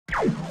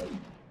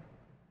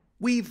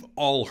We've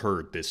all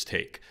heard this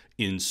take.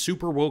 In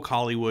super woke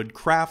Hollywood,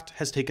 craft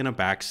has taken a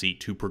backseat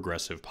to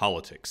progressive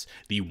politics.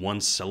 The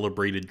once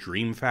celebrated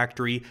Dream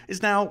Factory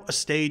is now a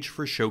stage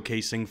for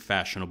showcasing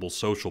fashionable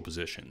social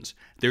positions.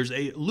 There's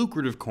a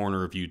lucrative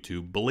corner of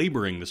YouTube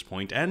belaboring this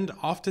point, and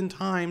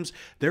oftentimes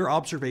their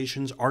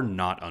observations are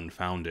not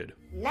unfounded.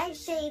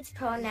 Nightshades'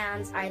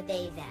 pronouns are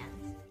they,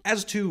 them.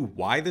 As to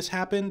why this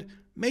happened,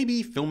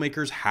 maybe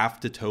filmmakers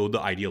have to toe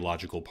the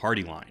ideological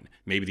party line.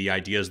 Maybe the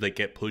ideas that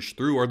get pushed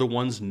through are the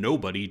ones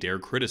nobody dare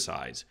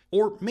criticize.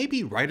 Or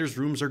maybe writers'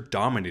 rooms are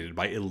dominated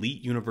by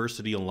elite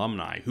university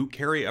alumni who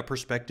carry a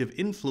perspective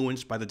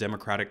influenced by the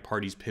Democratic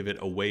Party's pivot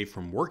away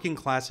from working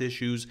class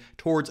issues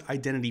towards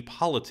identity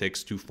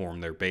politics to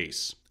form their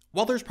base.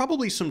 While there's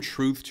probably some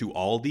truth to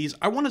all of these,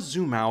 I want to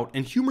zoom out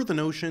and humor the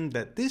notion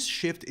that this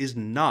shift is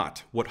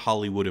not what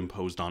Hollywood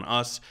imposed on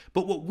us,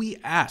 but what we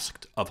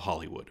asked of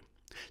Hollywood.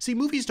 See,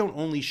 movies don't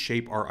only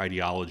shape our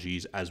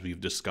ideologies, as we've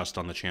discussed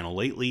on the channel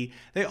lately,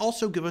 they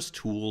also give us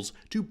tools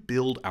to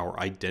build our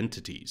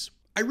identities.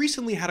 I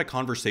recently had a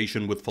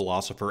conversation with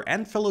philosopher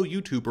and fellow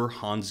YouTuber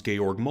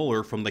Hans-Georg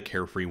Müller from the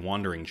Carefree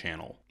Wandering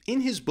channel.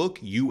 In his book,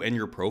 You and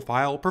Your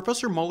Profile,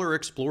 Professor Müller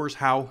explores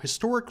how,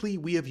 historically,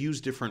 we have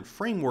used different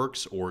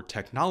frameworks or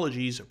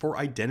technologies for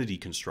identity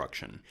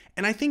construction.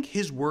 And I think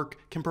his work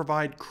can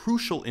provide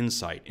crucial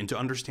insight into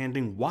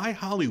understanding why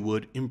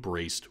Hollywood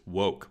embraced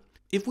woke.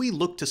 If we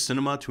look to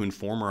cinema to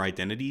inform our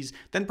identities,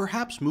 then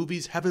perhaps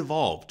movies have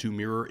evolved to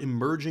mirror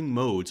emerging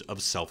modes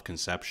of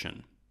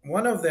self-conception.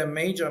 One of their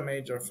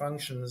major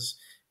functions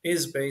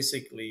is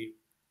basically,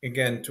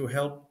 again, to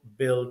help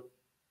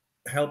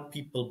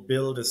people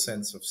build a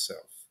sense of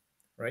self,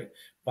 right?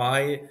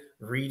 By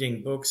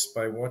reading books,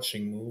 by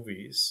watching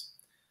movies.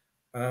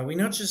 We're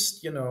not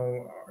just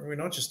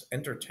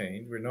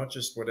entertained. We're not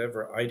just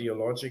whatever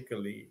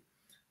ideologically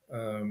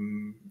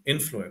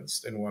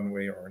influenced in one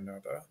way or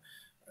another.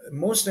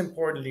 Most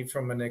importantly,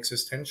 from an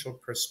existential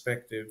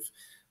perspective,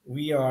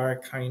 we are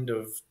kind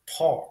of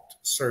taught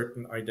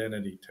certain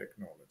identity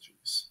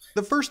technologies.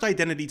 The first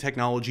identity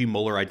technology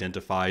Müller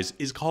identifies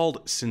is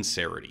called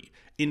sincerity.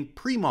 In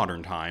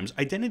pre-modern times,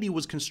 identity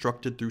was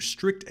constructed through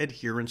strict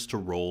adherence to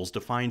roles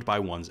defined by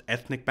one's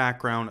ethnic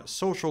background,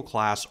 social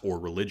class, or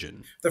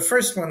religion. The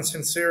first one,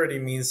 sincerity,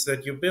 means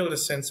that you build a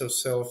sense of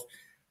self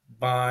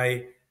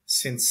by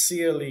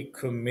sincerely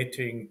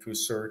committing to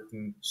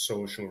certain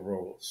social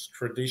roles,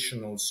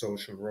 traditional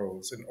social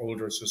roles in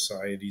older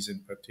societies in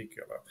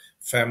particular,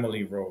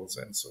 family roles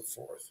and so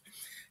forth.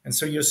 And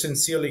so you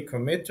sincerely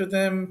commit to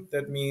them.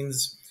 That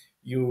means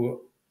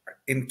you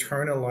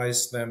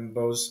internalize them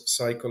both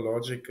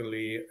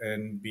psychologically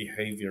and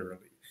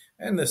behaviorally.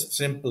 And the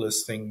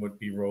simplest thing would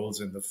be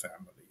roles in the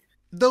family.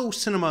 Though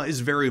cinema is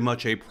very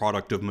much a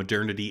product of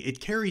modernity, it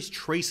carries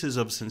traces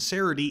of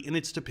sincerity in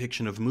its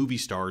depiction of movie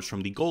stars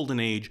from the Golden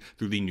Age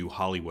through the New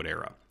Hollywood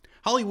era.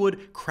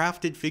 Hollywood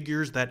crafted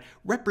figures that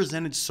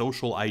represented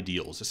social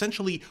ideals,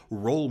 essentially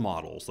role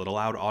models that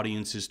allowed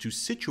audiences to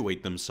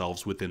situate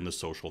themselves within the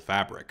social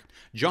fabric.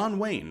 John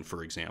Wayne,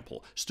 for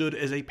example, stood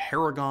as a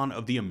paragon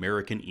of the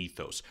American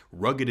ethos,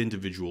 rugged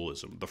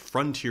individualism, the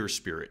frontier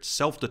spirit,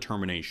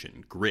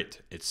 self-determination,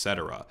 grit,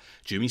 etc.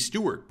 Jimmy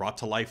Stewart brought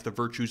to life the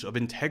virtues of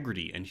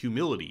integrity and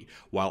humility,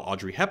 while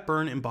Audrey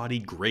Hepburn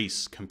embodied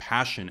grace,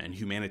 compassion, and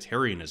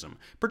humanitarianism,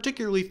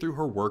 particularly through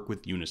her work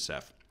with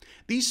UNICEF.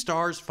 These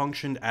stars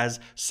functioned as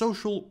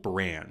social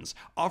brands,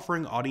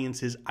 offering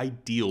audiences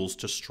ideals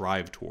to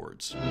strive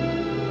towards.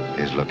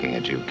 He's looking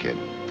at you, kid.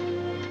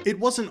 It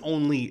wasn't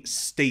only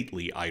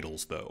stately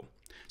idols, though.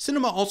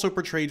 Cinema also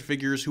portrayed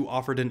figures who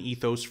offered an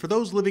ethos for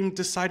those living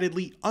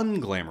decidedly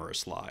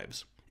unglamorous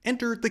lives.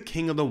 Enter the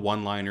king of the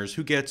one-liners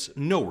who gets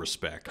no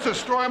respect. It's a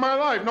story of my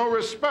life, no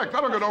respect.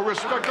 I don't get no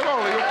respect at all.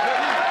 Are you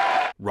kidding?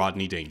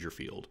 Rodney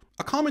Dangerfield.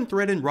 A common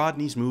thread in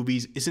Rodney's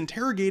movies is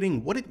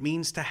interrogating what it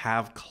means to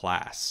have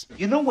class.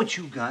 You know what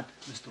you got,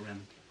 Mr.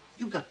 M?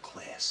 You got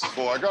class.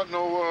 Boy, I got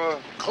no,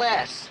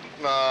 Class.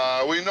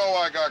 Nah, we know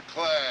I got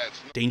class.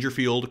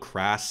 Dangerfield,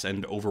 crass,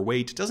 and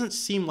overweight doesn't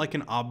seem like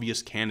an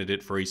obvious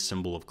candidate for a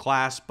symbol of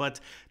class,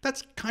 but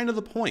that's kind of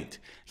the point.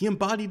 He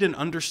embodied an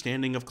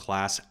understanding of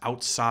class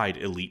outside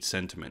elite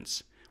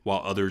sentiments.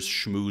 While others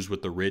schmooze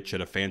with the rich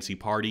at a fancy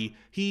party,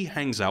 he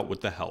hangs out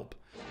with the help.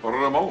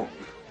 Ramon,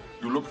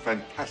 you look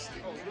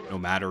fantastic. No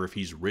matter if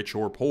he's rich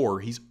or poor,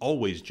 he's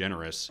always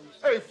generous.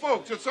 Hey,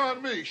 folks, it's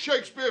on me.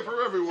 Shakespeare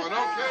for everyone,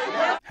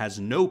 okay? Has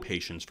no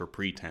patience for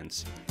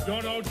pretense.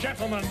 You're no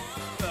gentleman.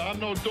 I'm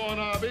no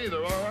doorknob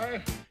either, all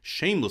right?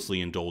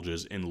 Shamelessly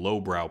indulges in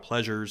lowbrow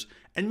pleasures,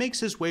 and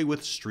makes his way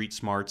with street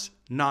smarts,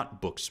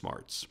 not book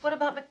smarts. What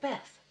about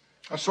Macbeth?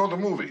 I saw the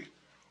movie.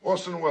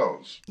 Orson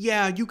Welles.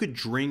 Yeah, you could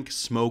drink,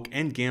 smoke,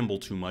 and gamble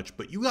too much,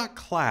 but you got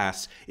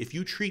class if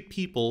you treat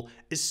people,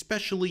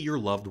 especially your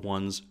loved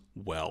ones,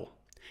 well.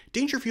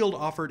 Dangerfield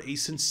offered a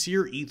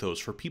sincere ethos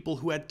for people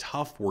who had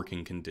tough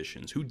working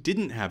conditions, who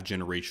didn't have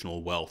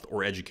generational wealth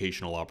or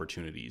educational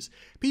opportunities.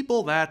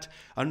 People that,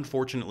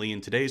 unfortunately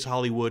in today's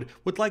Hollywood,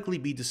 would likely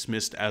be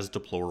dismissed as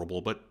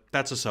deplorable, but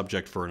that's a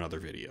subject for another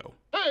video.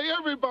 Hey,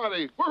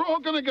 everybody, we're all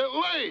gonna get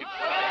laid.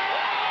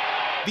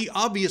 The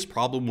obvious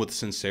problem with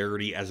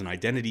sincerity as an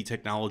identity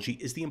technology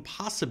is the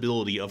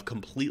impossibility of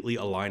completely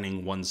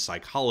aligning one's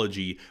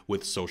psychology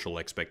with social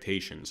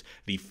expectations.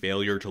 The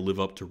failure to live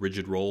up to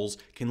rigid roles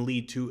can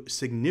lead to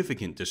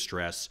significant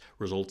distress,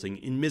 resulting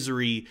in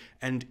misery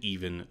and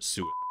even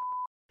suicide.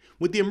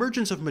 With the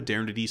emergence of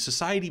modernity,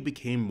 society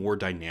became more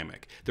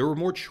dynamic. There were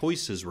more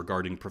choices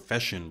regarding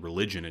profession,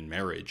 religion, and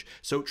marriage,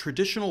 so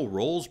traditional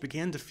roles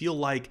began to feel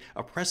like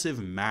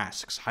oppressive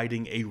masks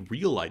hiding a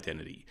real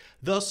identity.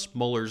 Thus,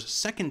 Muller's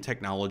second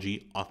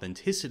technology,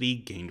 authenticity,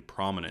 gained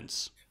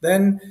prominence.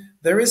 Then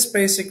there is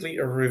basically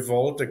a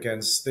revolt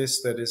against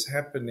this that is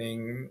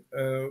happening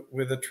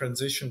with a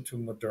transition to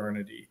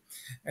modernity.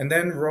 And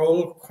then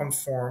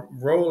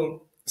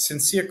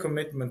sincere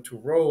commitment to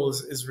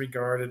roles is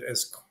regarded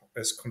as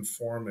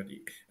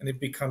conformity, and it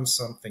becomes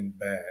something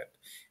bad.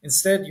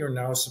 Instead, you're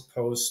now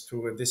supposed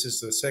to, and this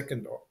is the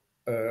second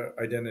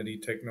identity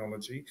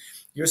technology,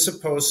 you're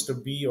supposed to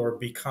be or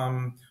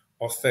become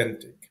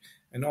authentic.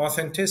 And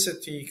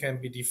authenticity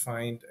can be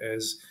defined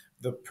as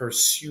the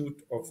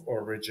pursuit of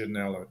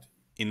originality.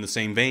 In the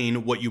same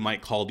vein, what you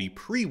might call the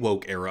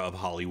pre-woke era of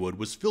Hollywood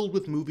was filled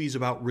with movies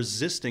about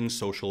resisting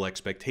social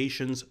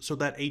expectations so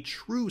that a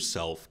true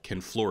self can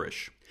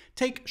flourish.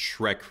 Take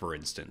Shrek, for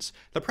instance.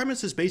 The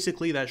premise is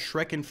basically that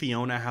Shrek and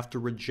Fiona have to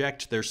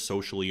reject their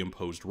socially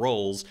imposed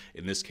roles,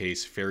 in this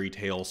case fairy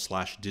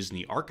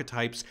tale/Disney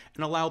archetypes,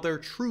 and allow their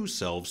true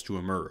selves to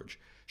emerge.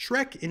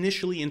 Shrek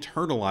initially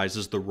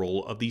internalizes the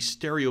role of the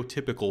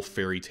stereotypical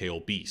fairy tale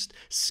beast,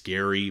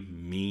 scary,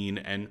 mean,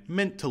 and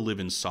meant to live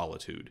in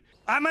solitude.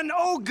 I'm an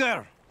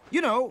ogre!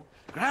 You know,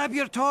 grab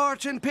your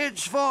torch and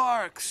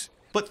pitchforks!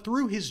 But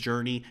through his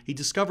journey, he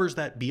discovers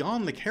that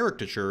beyond the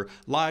caricature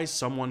lies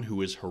someone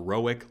who is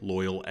heroic,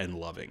 loyal, and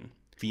loving.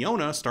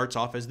 Fiona starts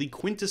off as the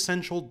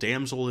quintessential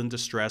damsel in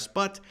distress,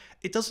 but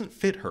it doesn't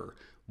fit her.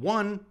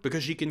 1,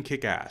 because she can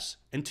kick ass,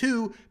 and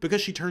 2,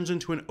 because she turns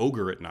into an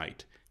ogre at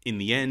night. In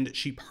the end,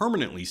 she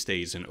permanently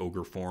stays in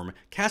ogre form,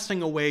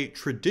 casting away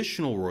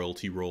traditional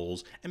royalty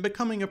roles and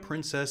becoming a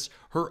princess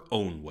her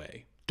own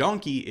way.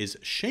 Donkey is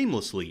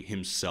shamelessly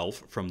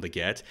himself from the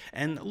get,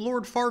 and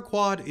Lord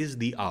Farquaad is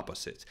the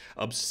opposite,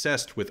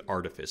 obsessed with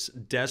artifice,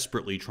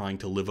 desperately trying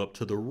to live up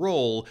to the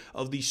role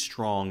of the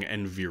strong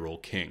and virile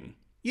king.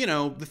 You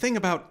know, the thing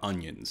about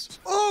onions.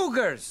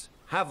 Ogres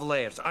have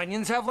layers.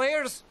 Onions have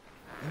layers?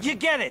 You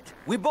get it.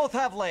 We both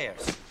have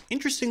layers.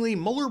 Interestingly,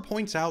 Muller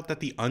points out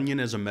that the onion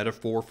as a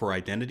metaphor for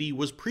identity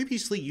was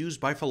previously used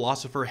by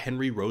philosopher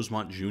Henry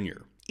Rosemont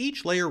Jr.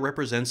 Each layer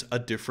represents a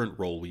different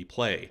role we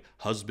play: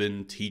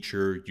 husband,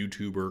 teacher,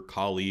 YouTuber,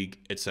 colleague,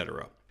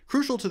 etc.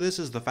 Crucial to this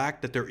is the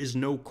fact that there is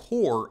no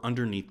core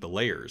underneath the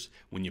layers.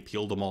 When you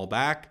peel them all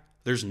back,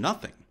 there's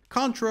nothing.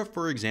 Contra,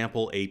 for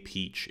example, a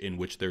peach, in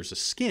which there's a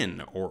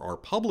skin, or our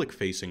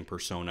public-facing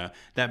persona,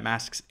 that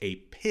masks a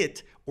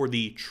pit, or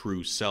the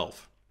true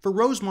self. For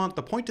Rosemont,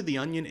 the point of the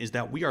onion is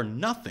that we are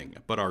nothing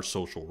but our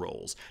social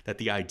roles, that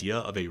the idea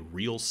of a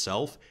real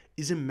self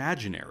is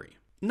imaginary.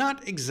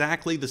 Not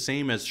exactly the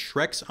same as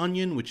Shrek's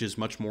onion, which is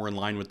much more in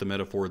line with the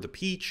metaphor of the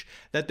peach,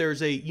 that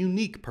there's a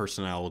unique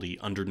personality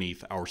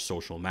underneath our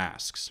social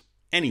masks.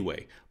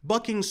 Anyway,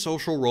 bucking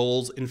social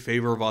roles in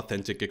favor of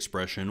authentic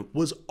expression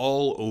was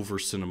all over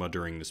cinema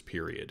during this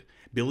period.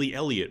 Billy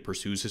Elliot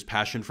pursues his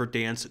passion for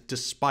dance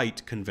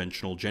despite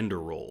conventional gender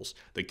roles.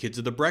 The kids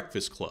of the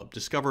Breakfast Club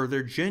discover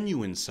their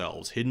genuine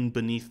selves hidden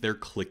beneath their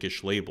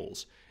cliquish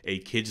labels. A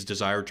kid's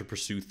desire to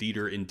pursue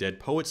theater in Dead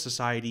Poets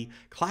Society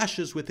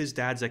clashes with his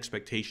dad's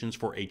expectations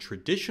for a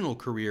traditional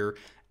career,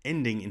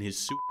 ending in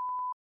his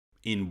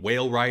In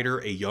Whale Rider,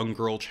 a young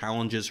girl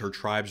challenges her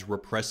tribe's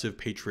repressive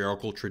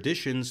patriarchal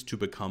traditions to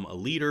become a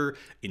leader.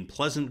 In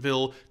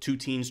Pleasantville, 2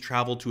 teens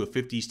travel to a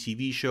 50s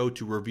TV show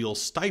to reveal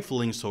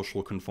stifling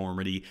social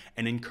conformity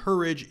and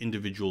encourage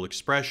individual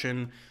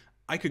expression.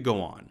 I could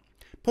go on.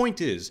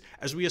 Point is,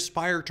 as we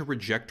aspire to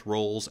reject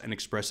roles and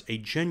express a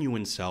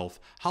genuine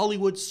self,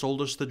 Hollywood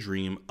sold us the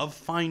dream of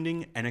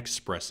finding and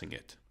expressing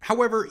it.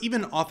 However,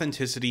 even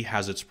authenticity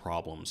has its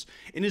problems.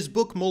 In his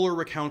book, Muller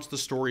recounts the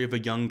story of a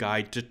young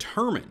guy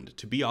determined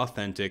to be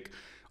authentic,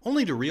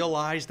 only to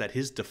realize that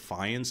his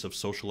defiance of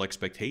social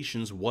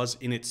expectations was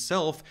in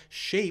itself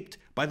shaped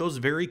by those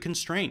very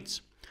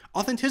constraints.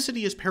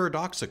 Authenticity is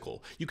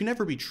paradoxical. You can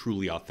never be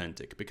truly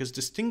authentic because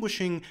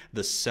distinguishing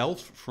the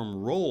self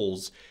from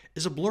roles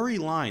is a blurry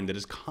line that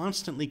is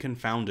constantly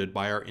confounded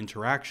by our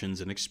interactions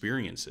and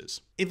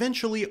experiences.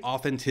 Eventually,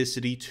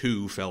 authenticity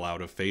too fell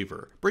out of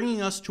favor, bringing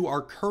us to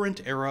our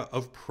current era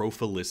of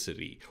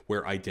profilicity,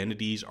 where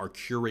identities are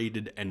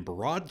curated and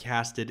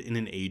broadcasted in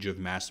an age of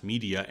mass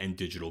media and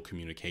digital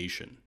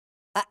communication.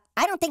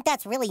 I don't think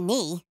that's really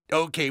me.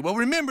 Okay, well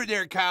remember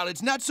there, Kyle,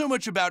 it's not so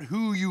much about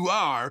who you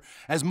are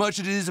as much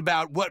as it is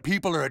about what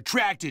people are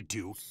attracted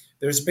to.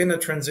 There's been a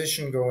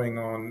transition going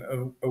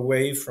on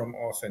away from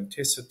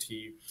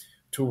authenticity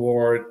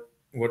toward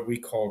what we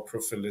call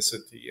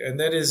profilicity. And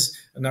that is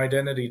an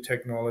identity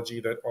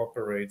technology that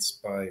operates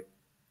by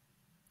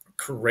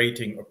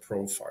creating a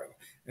profile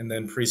and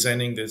then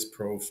presenting this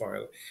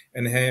profile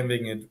and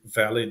having it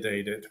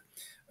validated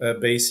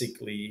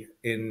basically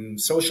in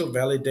social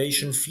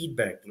validation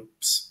feedback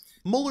loops.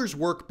 Muller's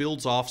work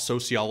builds off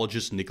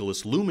sociologist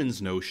Niklas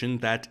Luhmann's notion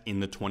that in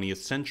the 20th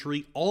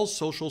century, all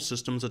social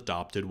systems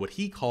adopted what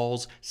he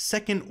calls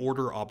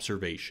second-order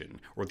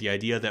observation, or the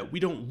idea that we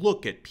don't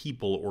look at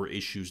people or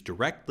issues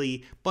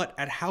directly, but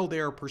at how they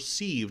are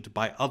perceived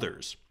by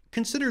others.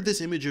 Consider this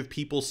image of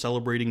people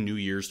celebrating New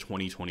Year's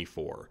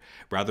 2024.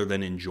 Rather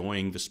than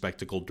enjoying the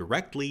spectacle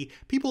directly,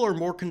 people are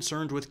more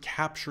concerned with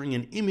capturing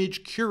an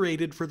image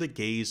curated for the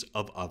gaze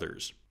of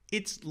others.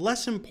 It's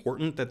less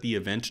important that the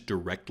event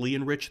directly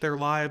enrich their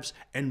lives,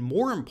 and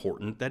more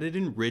important that it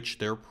enrich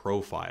their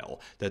profile,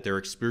 that their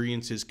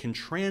experiences can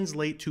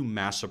translate to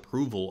mass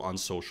approval on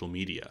social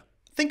media.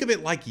 Think of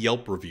it like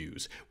Yelp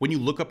reviews. When you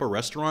look up a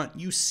restaurant,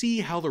 you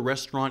see how the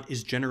restaurant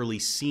is generally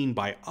seen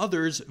by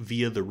others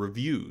via the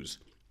reviews.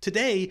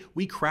 Today,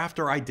 we craft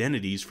our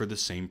identities for the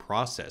same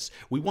process.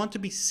 We want to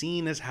be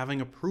seen as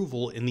having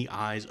approval in the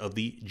eyes of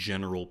the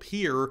general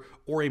peer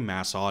or a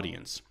mass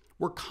audience.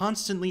 We're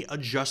constantly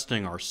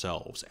adjusting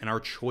ourselves and our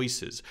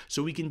choices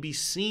so we can be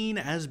seen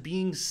as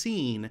being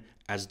seen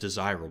as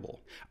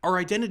desirable. Our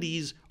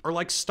identities are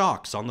like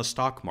stocks on the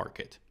stock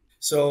market.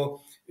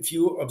 So if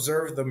you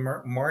observe the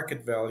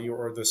market value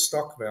or the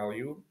stock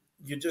value,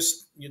 you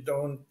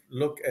don't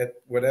look at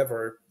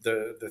whatever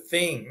the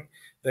thing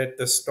that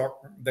the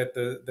stock that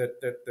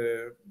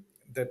the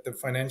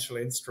financial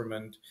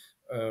instrument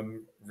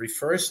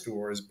refers to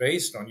or is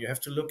based on. You have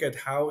to look at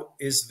how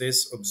is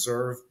this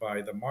observed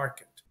by the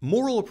market.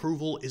 Moral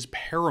approval is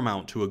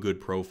paramount to a good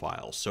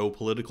profile, so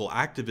political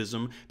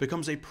activism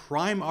becomes a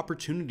prime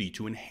opportunity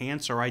to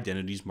enhance our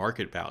identity's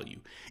market value.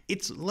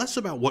 It's less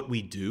about what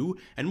we do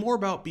and more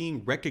about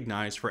being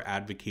recognized for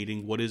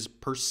advocating what is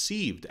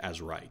perceived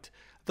as right.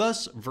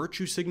 Thus,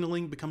 virtue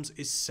signaling becomes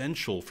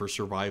essential for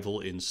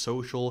survival in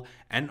social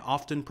and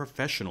often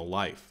professional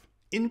life.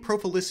 In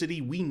Profilicity,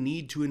 we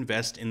need to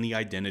invest in the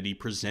identity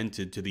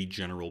presented to the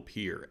general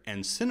peer,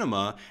 and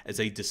cinema,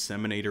 as a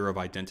disseminator of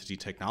identity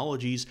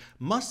technologies,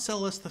 must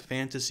sell us the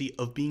fantasy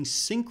of being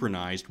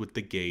synchronized with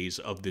the gaze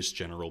of this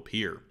general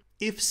peer.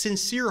 If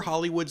sincere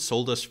Hollywood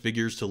sold us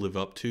figures to live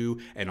up to,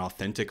 and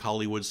authentic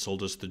Hollywood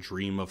sold us the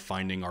dream of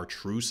finding our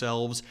true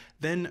selves,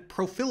 then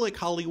prophilic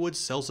Hollywood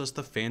sells us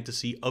the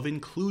fantasy of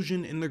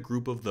inclusion in the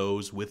group of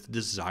those with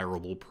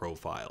desirable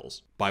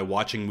profiles. By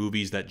watching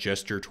movies that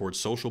gesture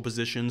towards social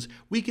positions,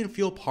 we can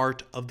feel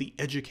part of the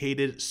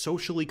educated,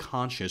 socially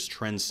conscious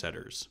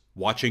trendsetters.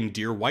 Watching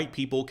Dear White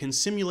People can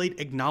simulate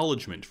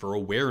acknowledgement for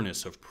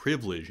awareness of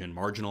privilege and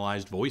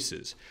marginalized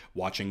voices.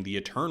 Watching The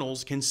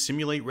Eternals can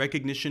simulate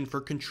recognition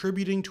for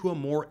contributing to a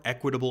more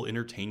equitable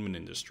entertainment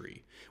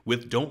industry.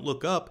 With Don't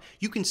Look Up,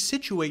 you can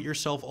situate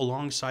yourself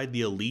alongside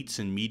the elites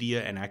in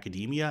media and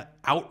academia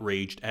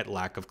outraged at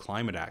lack of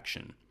climate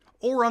action.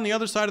 Or on the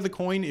other side of the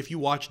coin, if you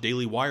watch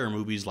Daily Wire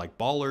movies like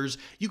Ballers,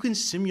 you can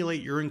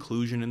simulate your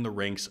inclusion in the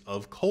ranks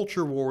of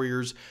culture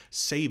warriors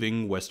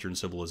saving Western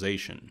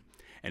civilization.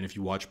 And if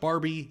you watch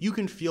Barbie, you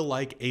can feel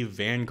like a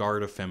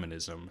vanguard of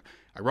feminism,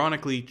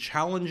 ironically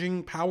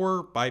challenging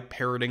power by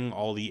parroting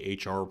all the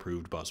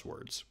HR-approved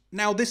buzzwords.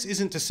 Now, this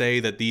isn't to say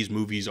that these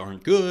movies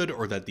aren't good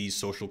or that these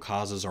social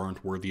causes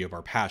aren't worthy of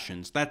our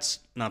passions. That's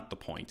not the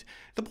point.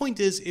 The point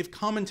is, if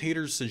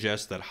commentators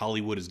suggest that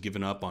Hollywood has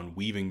given up on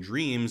weaving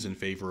dreams in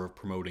favor of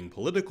promoting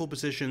political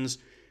positions,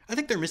 I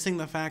think they're missing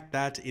the fact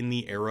that in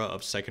the era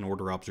of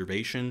second-order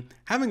observation,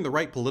 having the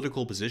right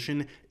political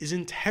position is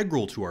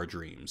integral to our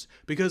dreams,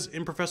 because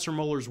in Professor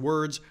Muller's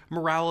words,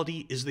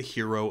 morality is the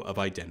hero of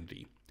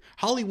identity.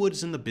 Hollywood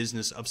is in the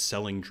business of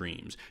selling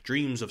dreams,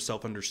 dreams of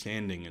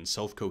self-understanding and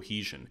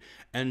self-cohesion,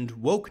 and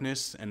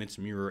wokeness and its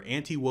mirror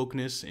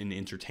anti-wokeness in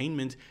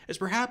entertainment is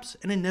perhaps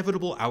an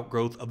inevitable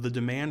outgrowth of the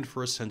demand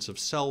for a sense of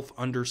self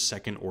under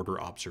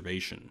second-order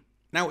observation.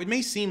 Now, it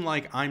may seem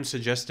like I'm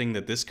suggesting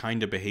that this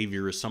kind of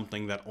behavior is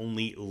something that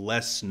only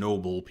less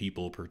noble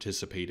people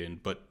participate in,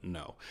 but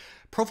no.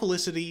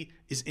 Profilicity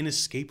is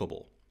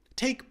inescapable.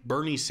 Take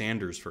Bernie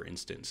Sanders, for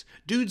instance.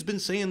 Dude's been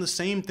saying the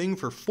same thing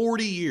for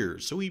 40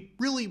 years, so he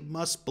really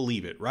must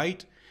believe it,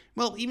 right?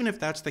 Well, even if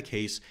that's the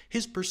case,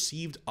 his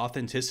perceived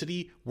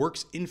authenticity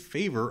works in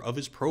favor of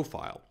his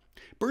profile.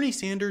 Bernie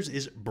Sanders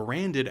is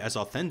branded as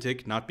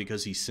authentic not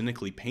because he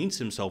cynically paints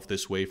himself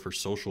this way for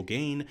social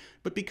gain,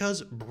 but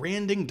because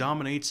branding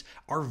dominates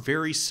our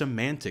very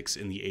semantics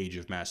in the age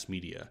of mass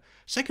media.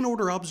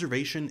 Second-order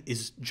observation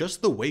is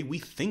just the way we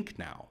think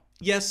now.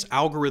 Yes,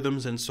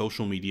 algorithms and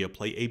social media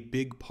play a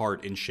big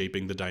part in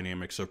shaping the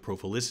dynamics of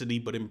Profilicity,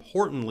 but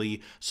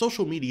importantly,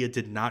 social media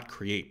did not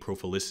create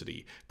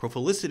Profilicity.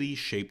 Profilicity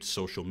shaped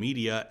social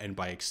media and,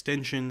 by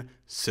extension,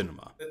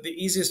 cinema. The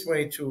easiest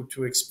way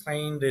to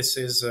explain this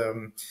is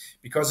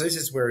because this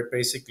is where it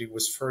basically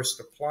was first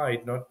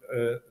applied, not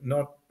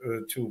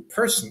to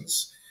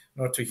persons,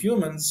 not to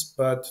humans,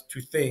 but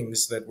to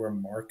things that were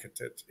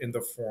marketed in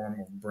the form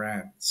of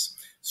brands.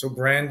 So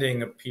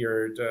branding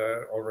appeared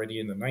already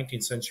in the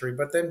 19th century,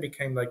 but then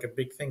became like a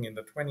big thing in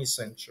the 20th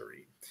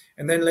century.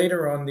 And then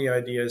later on, the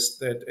idea is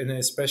that, and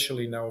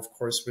especially now, of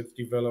course, with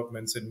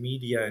developments in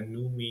media and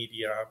new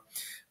media,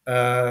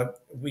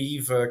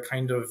 we've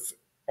kind of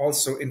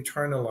also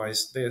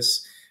internalized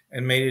this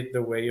and made it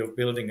the way of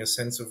building a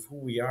sense of who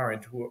we are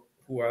and who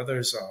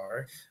others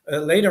are.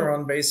 Later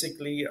on,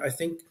 basically, I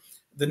think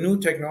the new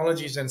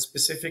technologies and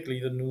specifically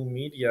the new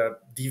media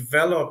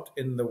developed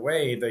in the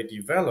way they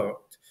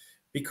developed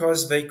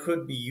because they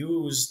could be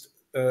used,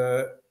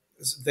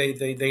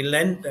 they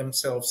lend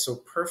themselves so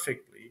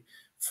perfectly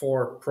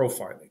for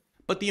profiling.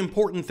 But the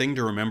important thing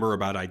to remember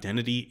about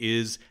identity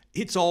is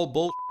it's all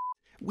bullshit.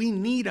 We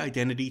need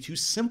identity to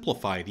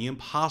simplify the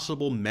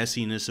impossible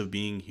messiness of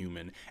being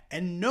human,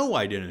 and no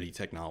identity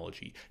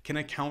technology can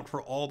account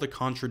for all the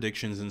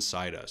contradictions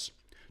inside us.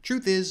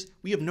 Truth is,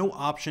 we have no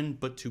option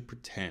but to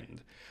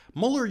pretend.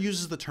 Muller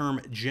uses the term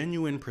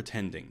genuine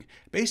pretending.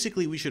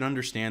 Basically, we should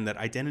understand that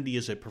identity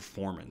is a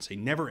performance, a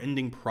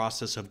never-ending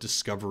process of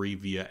discovery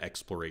via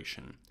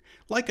exploration.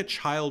 Like a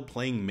child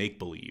playing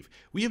make-believe,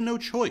 we have no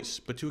choice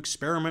but to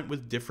experiment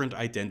with different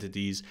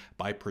identities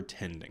by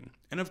pretending.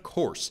 And of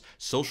course,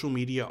 social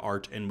media,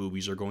 art, and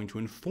movies are going to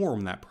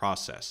inform that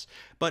process.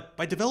 But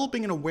by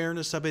developing an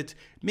awareness of it,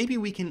 maybe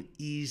we can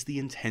ease the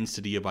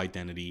intensity of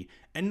identity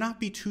and not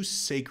be too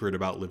sacred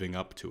about living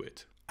up to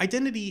it.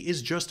 Identity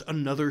is just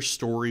another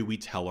story we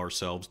tell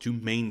ourselves to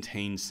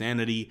maintain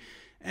sanity,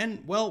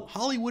 and, well,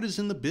 Hollywood is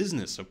in the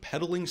business of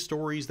peddling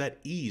stories that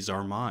ease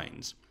our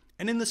minds.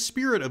 And in the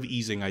spirit of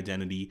easing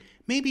identity,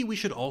 maybe we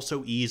should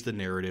also ease the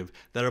narrative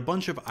that a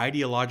bunch of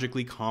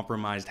ideologically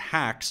compromised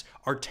hacks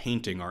are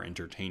tainting our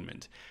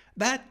entertainment.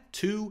 That,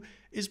 too,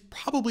 is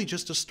probably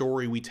just a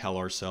story we tell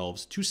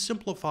ourselves to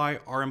simplify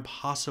our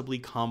impossibly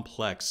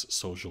complex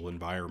social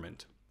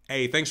environment.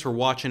 Hey, thanks for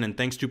watching, and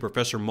thanks to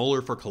Professor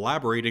Muller for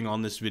collaborating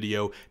on this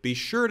video. Be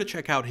sure to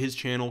check out his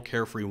channel,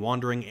 Carefree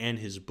Wandering, and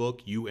his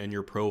book, You and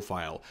Your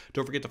Profile.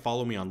 Don't forget to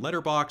follow me on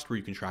Letterboxd, where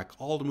you can track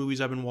all the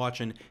movies I've been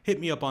watching, hit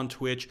me up on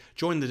Twitch,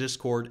 join the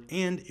Discord,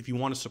 and if you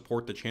want to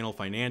support the channel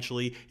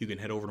financially, you can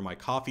head over to my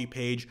Ko-fi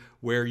page,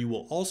 where you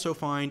will also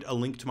find a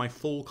link to my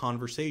full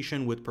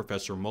conversation with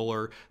Professor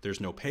Muller. There's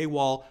no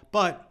paywall,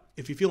 but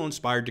if you feel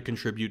inspired to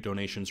contribute,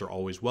 donations are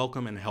always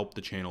welcome and help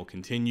the channel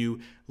continue.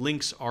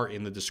 Links are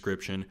in the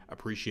description.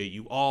 Appreciate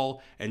you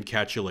all, and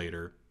catch you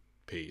later.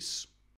 Peace.